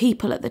up at the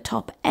people at the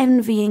top,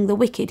 envying the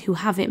wicked who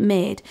have it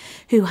made,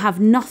 who have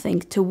nothing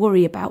to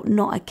worry about,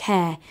 not a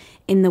care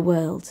in the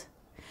world."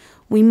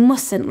 We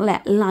mustn't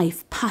let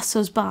life pass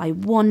us by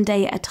one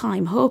day at a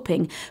time,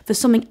 hoping for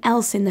something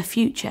else in the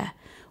future.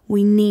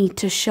 We need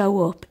to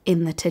show up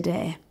in the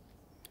today.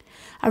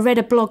 I read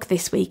a blog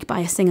this week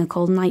by a singer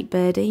called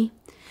Nightbirdie.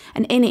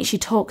 And in it she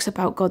talks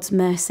about God's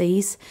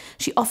mercies.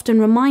 She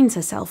often reminds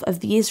herself of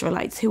the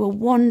Israelites who were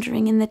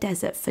wandering in the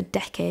desert for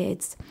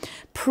decades,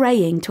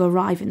 praying to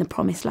arrive in the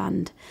promised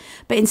land.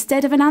 But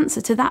instead of an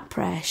answer to that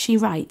prayer, she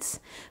writes,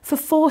 "For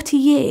 40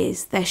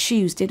 years their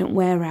shoes didn't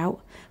wear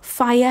out.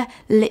 Fire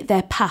lit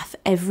their path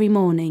every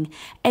morning.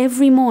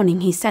 Every morning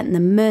he sent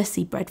them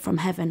mercy bread from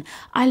heaven.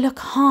 I look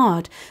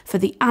hard for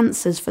the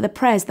answers for the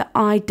prayers that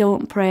I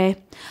don't pray.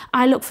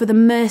 I look for the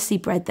mercy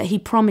bread that he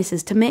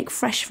promises to make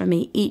fresh for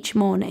me each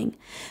morning."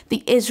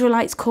 The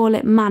Israelites call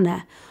it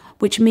manna,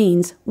 which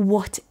means,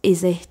 what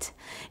is it?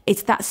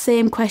 It's that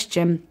same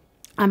question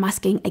I'm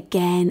asking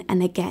again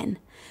and again.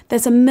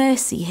 There's a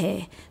mercy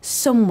here,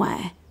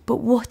 somewhere, but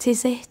what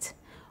is it?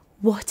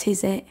 What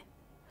is it?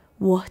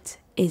 What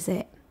is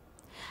it?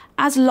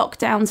 as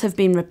lockdowns have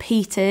been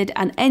repeated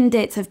and end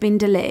dates have been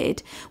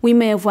delayed, we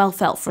may have well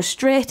felt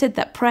frustrated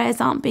that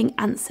prayers aren't being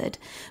answered.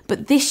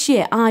 But this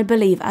year, I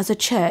believe, as a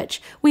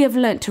church, we have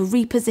learnt to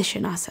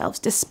reposition ourselves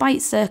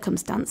despite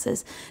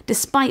circumstances,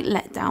 despite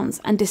letdowns,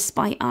 and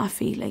despite our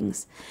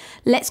feelings.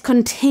 Let's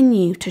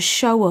continue to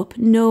show up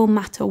no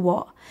matter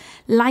what.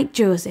 Like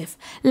Joseph,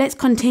 let's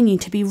continue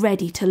to be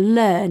ready to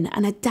learn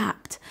and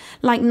adapt.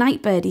 Like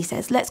Nightbirdie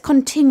says, let's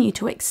continue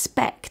to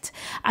expect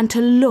and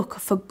to look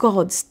for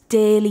God's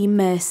daily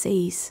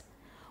mercies.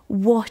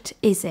 What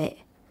is it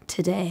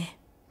today?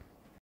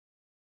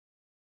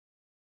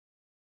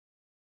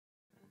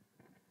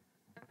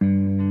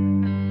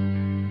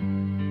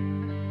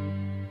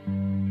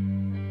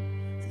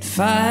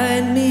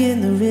 Find me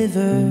in the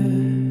river.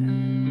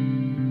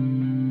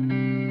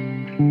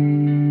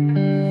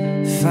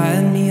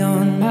 Find me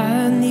on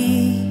my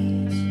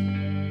knees.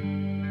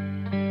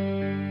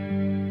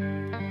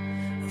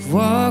 I've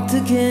walked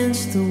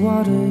against the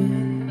water.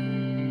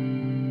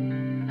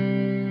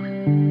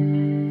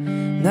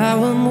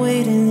 Now I'm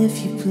waiting,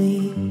 if you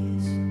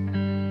please.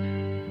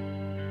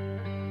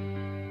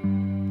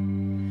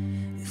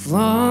 We've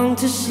longed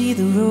to see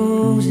the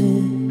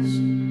roses,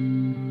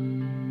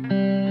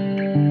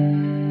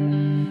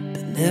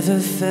 but never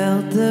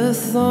felt the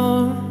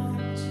thorns.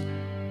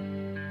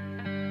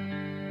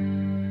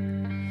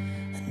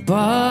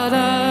 Bought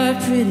our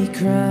pretty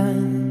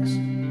crowns,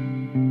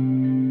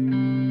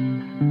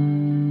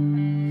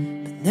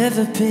 but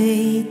never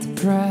paid the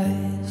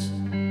price.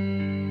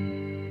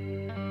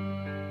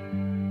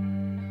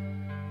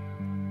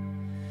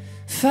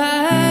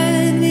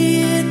 Find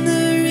me in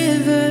the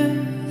river,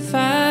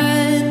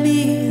 find me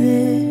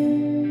there.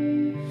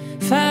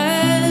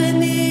 Find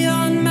me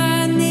on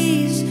my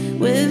knees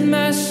with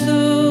my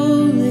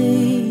soul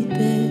laid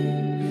bare.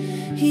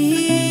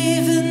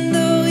 Even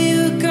though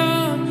you're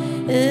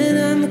gone and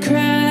I'm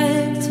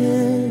cracked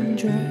and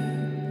dry,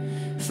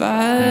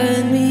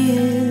 find me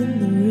in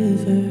the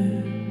river.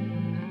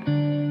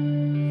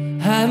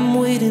 I'm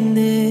waiting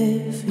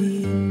there for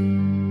you.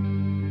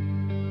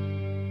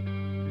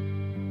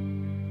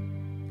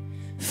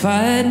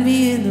 Find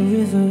me in the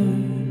river.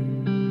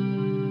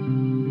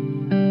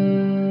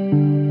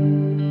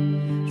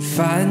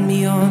 Find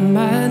me on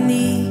my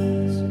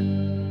knees.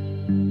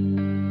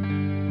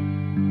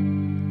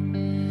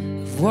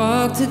 I've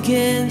walked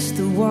against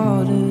the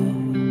water.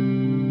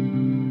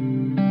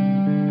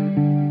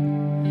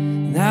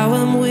 Now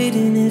I'm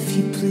waiting, if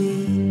you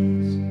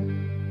please.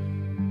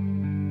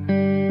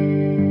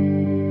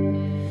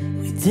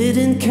 We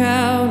didn't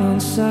count on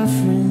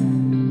suffering.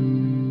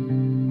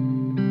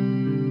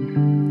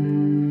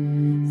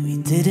 We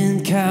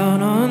didn't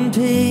count on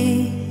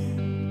pain.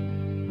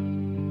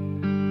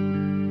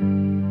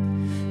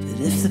 But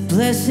if the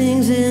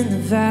blessings in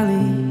the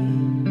valley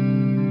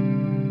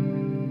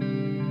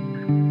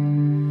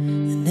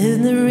and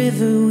in the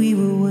river we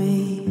will wait.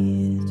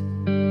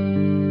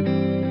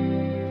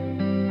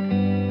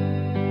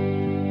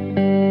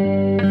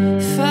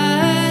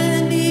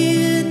 Find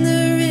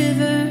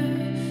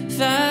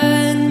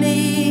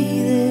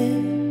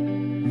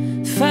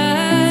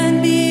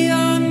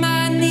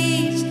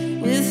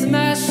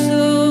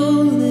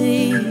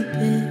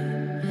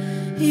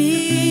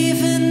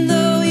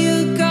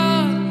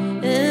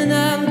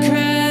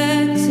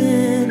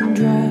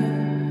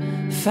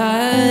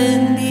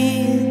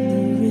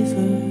me in the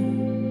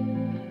river.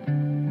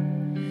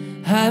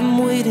 I'm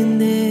waiting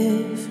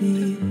there for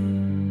you.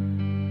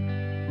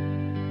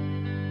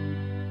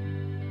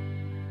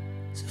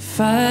 So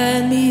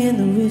find me in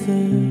the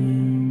river.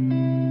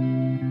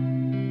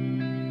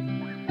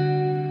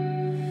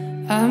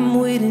 I'm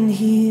waiting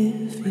here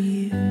for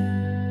you.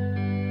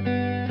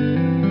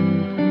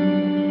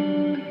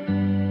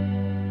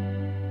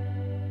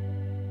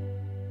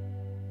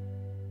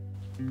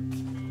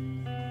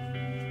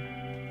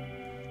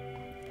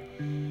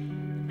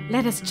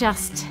 Let us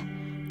just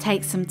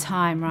take some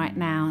time right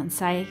now and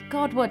say,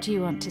 God, what do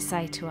you want to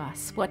say to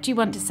us? What do you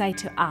want to say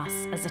to us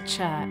as a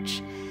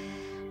church?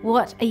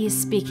 What are you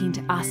speaking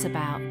to us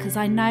about? Because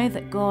I know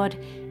that God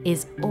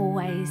is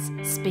always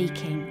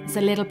speaking. It's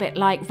a little bit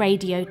like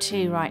Radio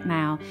 2 right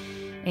now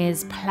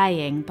is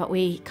playing, but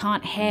we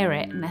can't hear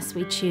it unless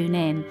we tune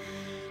in.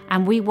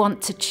 And we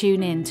want to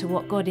tune in to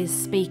what God is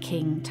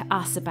speaking to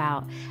us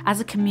about. As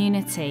a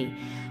community,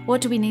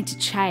 what do we need to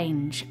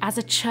change? As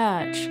a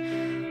church,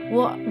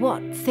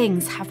 what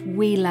things have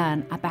we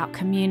learned about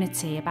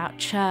community, about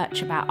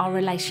church, about our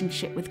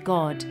relationship with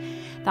God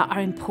that are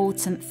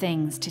important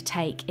things to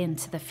take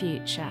into the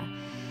future?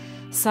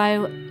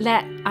 So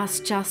let us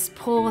just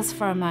pause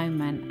for a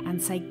moment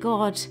and say,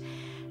 God,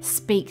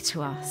 speak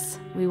to us.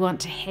 We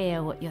want to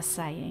hear what you're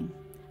saying.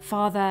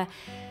 Father,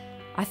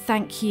 I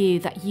thank you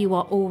that you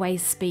are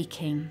always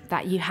speaking,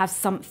 that you have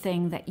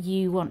something that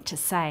you want to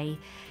say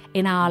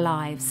in our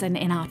lives and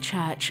in our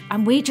church.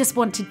 And we just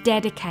want to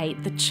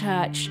dedicate the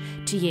church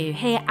to you.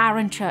 Here,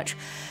 Arun Church,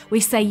 we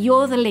say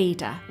you're the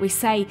leader. We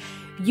say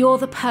You're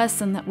the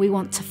person that we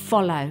want to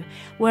follow,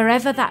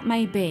 wherever that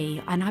may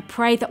be. And I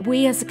pray that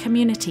we as a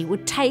community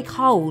would take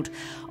hold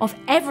of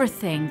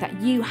everything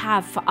that you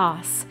have for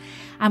us,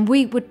 and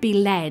we would be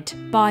led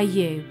by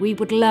you. We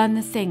would learn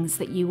the things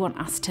that you want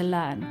us to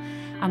learn,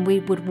 and we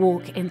would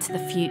walk into the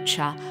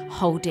future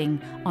holding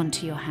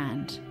onto your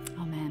hand.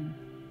 Amen.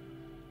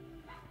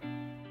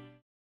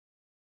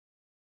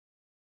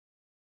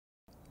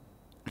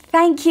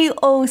 Thank you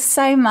all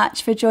so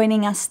much for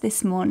joining us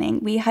this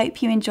morning. We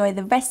hope you enjoy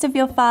the rest of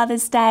your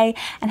Father's Day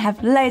and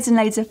have loads and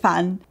loads of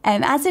fun.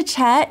 As a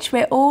church,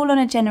 we're all on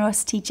a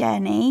generosity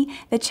journey.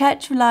 The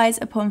church relies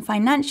upon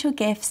financial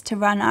gifts to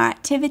run our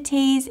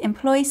activities,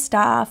 employ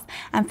staff,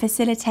 and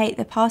facilitate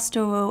the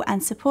pastoral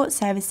and support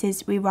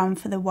services we run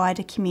for the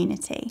wider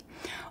community.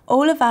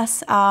 All of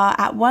us are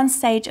at one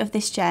stage of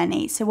this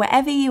journey, so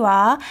wherever you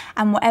are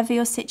and whatever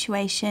your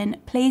situation,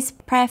 please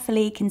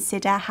prayerfully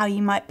consider how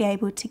you might be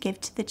able to give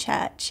to the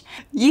church.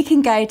 You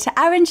can go to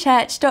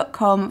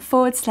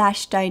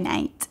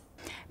arunchurch.com/donate.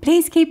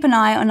 Please keep an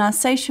eye on our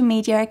social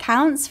media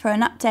accounts for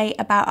an update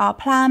about our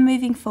plan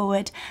moving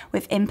forward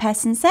with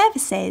in-person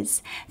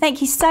services.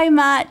 Thank you so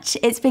much.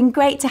 It's been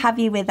great to have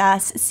you with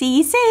us. See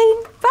you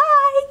soon.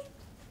 Bye.